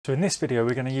So in this video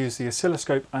we're going to use the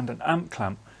oscilloscope and an amp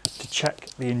clamp to check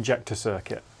the injector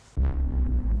circuit.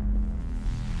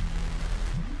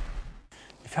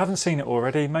 If you haven't seen it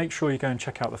already, make sure you go and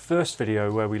check out the first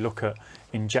video where we look at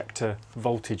injector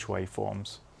voltage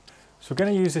waveforms. So we're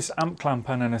going to use this amp clamp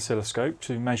and an oscilloscope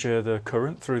to measure the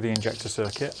current through the injector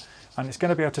circuit, and it's going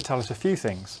to be able to tell us a few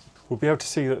things. We'll be able to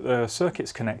see that the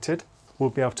circuit's connected. We'll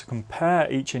be able to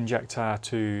compare each injector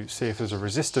to see if there's a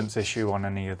resistance issue on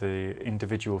any of the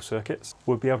individual circuits.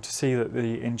 We'll be able to see that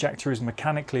the injector is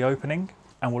mechanically opening,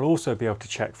 and we'll also be able to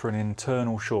check for an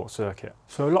internal short circuit.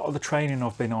 So a lot of the training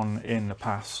I've been on in the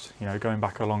past, going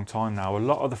back a long time now, a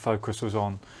lot of the focus was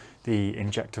on the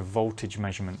injector voltage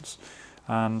measurements,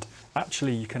 and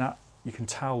actually you can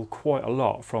tell quite a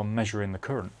lot from measuring the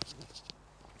current.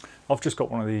 I've just got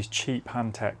one of these cheap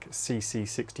Hantek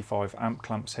CC-65 amp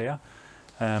clamps here.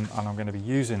 And I'm going to be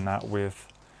using that with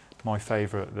my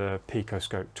favourite, the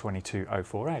PicoScope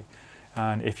 2204A.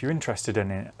 And if you're interested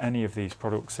in any of these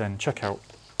products, then check out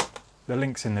the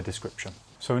links in the description.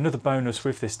 So another bonus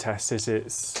with this test is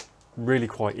it's really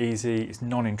quite easy, it's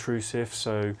non-intrusive,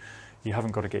 so you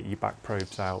haven't got to get your back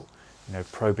probes out,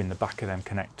 probing the back of them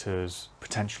connectors,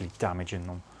 potentially damaging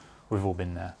them. We've all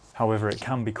been there. However, it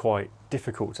can be quite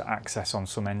difficult to access on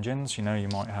some engines. You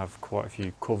might have quite a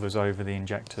few covers over the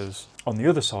injectors. On the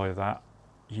other side of that,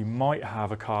 you might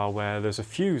have a car where there's a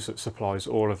fuse that supplies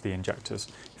all of the injectors.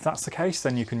 If that's the case,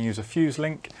 then you can use a fuse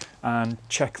link and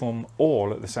check them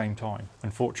all at the same time.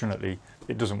 Unfortunately,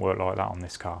 it doesn't work like that on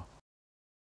this car.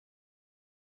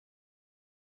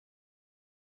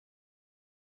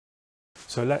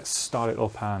 So let's start it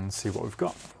up and see what we've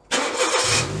got.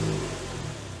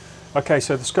 Okay,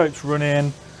 so the scope's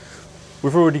running.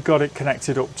 We've already got it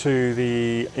connected up to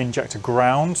the injector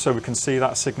ground, so we can see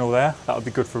that signal there. That'll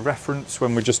be good for reference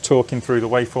when we're just talking through the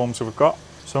waveforms that we've got.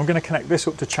 So I'm going to connect this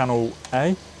up to channel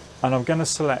A, and I'm going to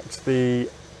select the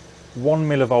 1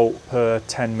 millivolt per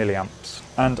 10 milliamps.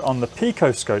 And on the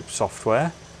PicoScope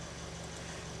software,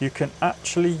 you can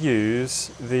actually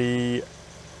use the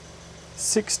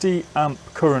 60 amp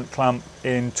current clamp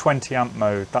in 20 amp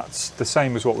mode. That's the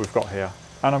same as what we've got here.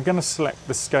 And I'm going to select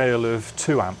the scale of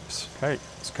 2 amps. Okay,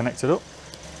 it's connected up.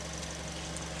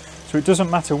 So it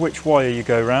doesn't matter which wire you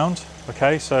go round.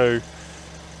 Okay, so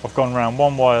I've gone round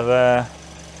one wire there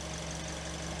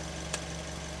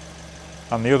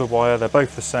and the other wire, they're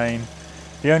both the same.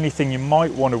 The only thing you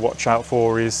might want to watch out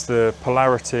for is the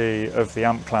polarity of the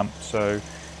amp clamp. So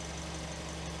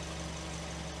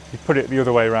you put it the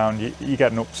other way around, you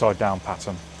get an upside down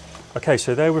pattern. Okay,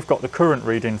 so there we've got the current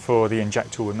reading for the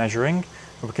injector we're measuring.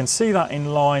 And we can see that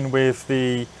in line with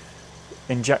the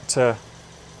injector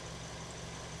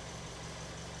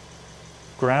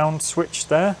ground switch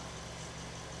there.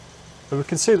 But we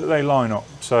can see that they line up.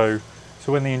 So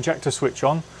when the injector switch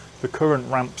on, the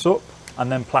current ramps up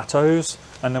and then plateaus,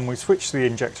 and then we switch the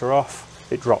injector off,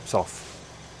 it drops off.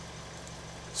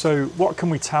 So what can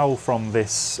we tell from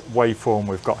this waveform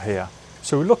we've got here?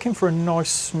 So we're looking for a nice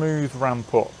smooth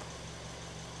ramp up.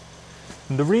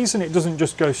 And the reason it doesn't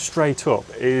just go straight up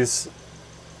is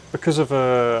because of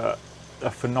a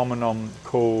phenomenon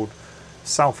called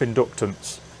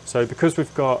self-inductance. So because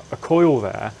we've got a coil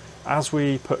there, as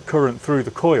we put current through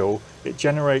the coil, it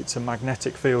generates a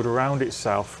magnetic field around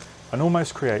itself and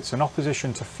almost creates an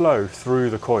opposition to flow through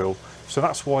the coil. So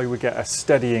that's why we get a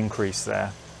steady increase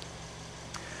there.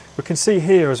 We can see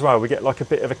here as well, we get like a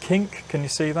bit of a kink. Can you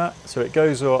see that? So it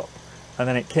goes up and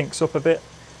then it kinks up a bit.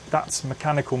 That's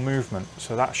mechanical movement,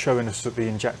 so that's showing us that the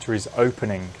injector is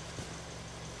opening.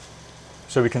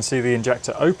 So we can see the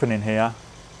injector opening here,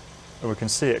 and we can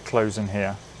see it closing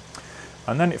here.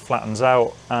 And then it flattens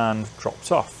out and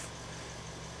drops off.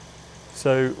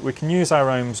 So we can use our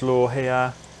Ohm's law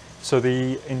here. So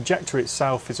the injector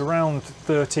itself is around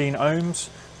 13 ohms.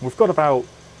 We've got about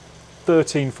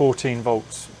 13, 14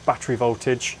 volts battery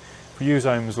voltage. If we use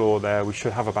Ohm's law there, we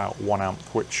should have about 1 amp,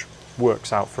 which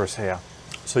works out for us here.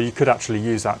 So you could actually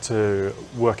use that to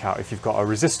work out if you've got a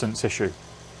resistance issue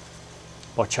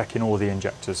by checking all the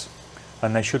injectors,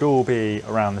 and they should all be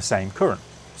around the same current.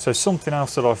 So something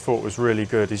else that I thought was really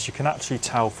good is you can actually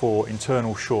tell for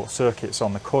internal short circuits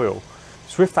on the coil.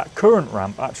 So if that current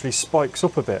ramp actually spikes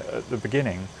up a bit at the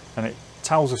beginning, and it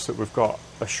tells us that we've got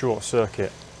a short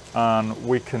circuit, and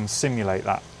we can simulate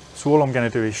that. So all I'm going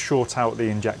to do is short out the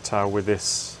injector with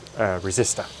this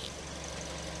resistor.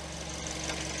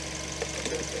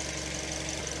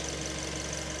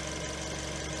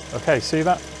 Okay, see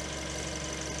that?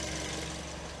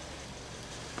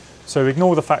 So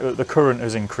ignore the fact that the current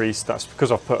has increased, that's because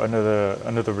I've put another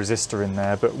resistor in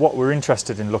there, but what we're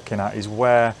interested in looking at is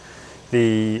where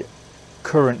the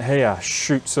current here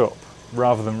shoots up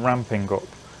rather than ramping up,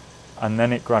 and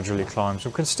then it gradually climbs.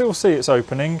 We can still see it's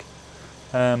opening,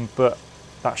 but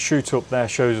that shoot up there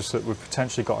shows us that we've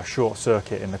potentially got a short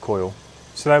circuit in the coil.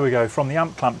 So there we go, from the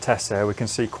amp clamp test there we can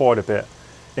see quite a bit.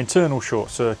 Internal short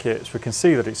circuits, we can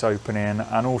see that it's opening,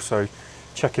 and also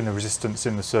checking the resistance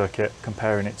in the circuit,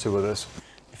 comparing it to others.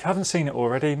 If you haven't seen it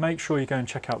already, make sure you go and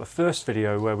check out the first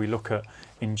video where we look at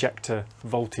injector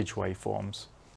voltage waveforms.